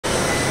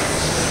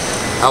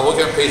Welcome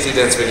to PT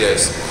Dance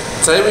Videos.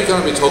 Today we're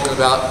going to be talking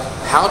about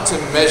how to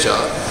measure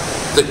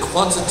the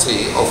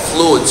quantity of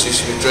fluids you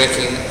should be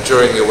drinking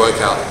during your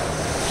workout.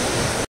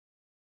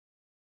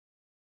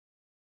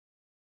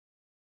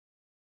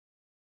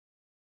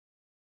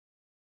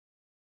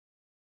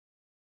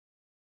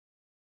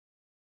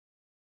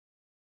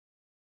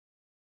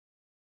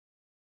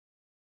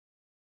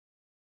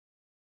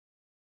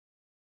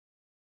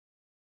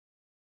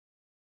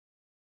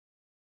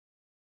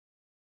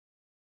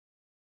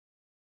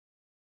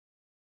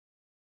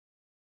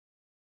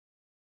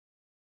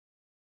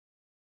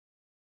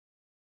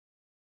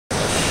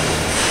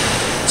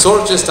 So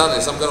what I've just done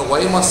is I'm going to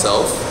weigh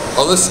myself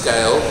on the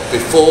scale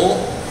before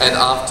and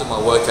after my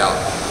workout.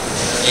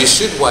 You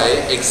should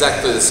weigh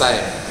exactly the same.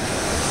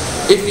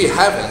 If you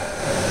haven't,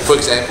 for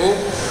example,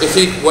 if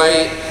you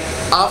weigh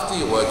after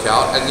your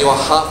workout and you're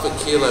half a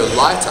kilo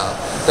lighter,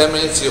 that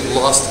means you've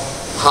lost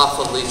half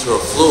a litre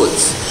of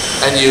fluids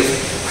and you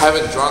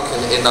haven't drunken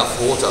enough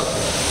water.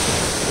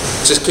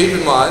 Just keep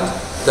in mind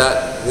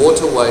that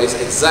water weighs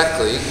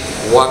exactly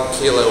 1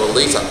 kilo a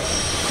litre.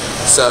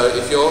 So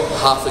if you're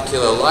half a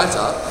kilo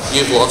lighter,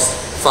 you've lost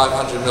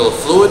 500 ml of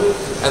fluid,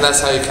 and that's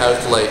how you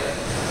calculate.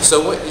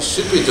 So what you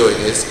should be doing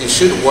is, you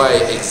should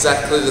weigh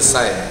exactly the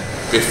same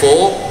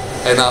before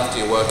and after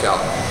your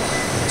workout.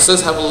 So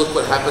let's have a look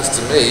what happens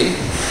to me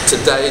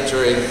today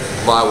during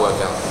my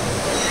workout.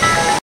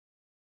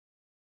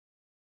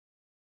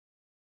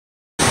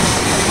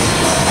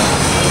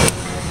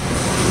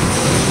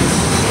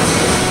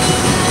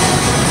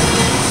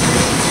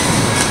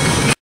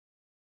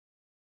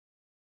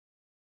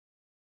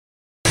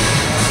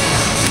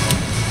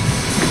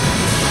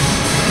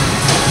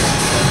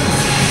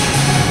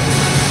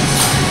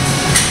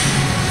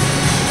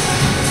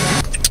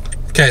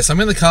 Okay, so I'm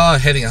in the car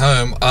heading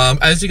home.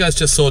 As you guys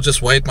just saw,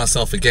 just weighed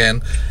myself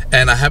again,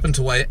 and I happen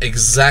to weigh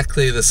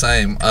exactly the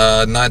same,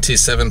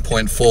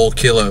 97.4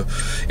 kilo,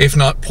 if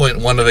not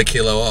 0.1 of a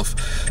kilo off.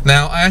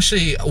 Now, I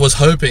actually was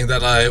hoping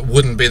that I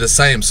wouldn't be the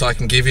same, so I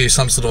can give you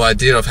some sort of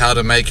idea of how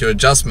to make your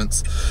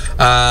adjustments,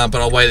 but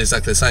I'll weigh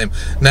exactly the same.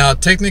 Now,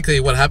 technically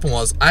what happened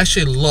was, I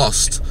actually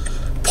lost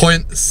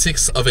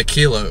 0.6 of a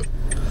kilo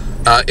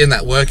in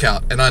that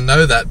workout, and I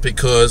know that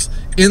because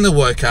in the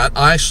workout,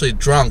 I actually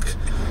drunk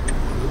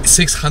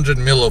 600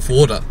 ml of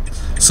water.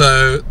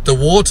 So the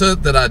water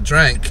that I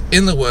drank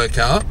in the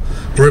workout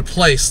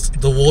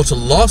replaced the water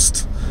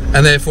lost,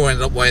 and therefore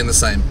ended up weighing the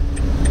same.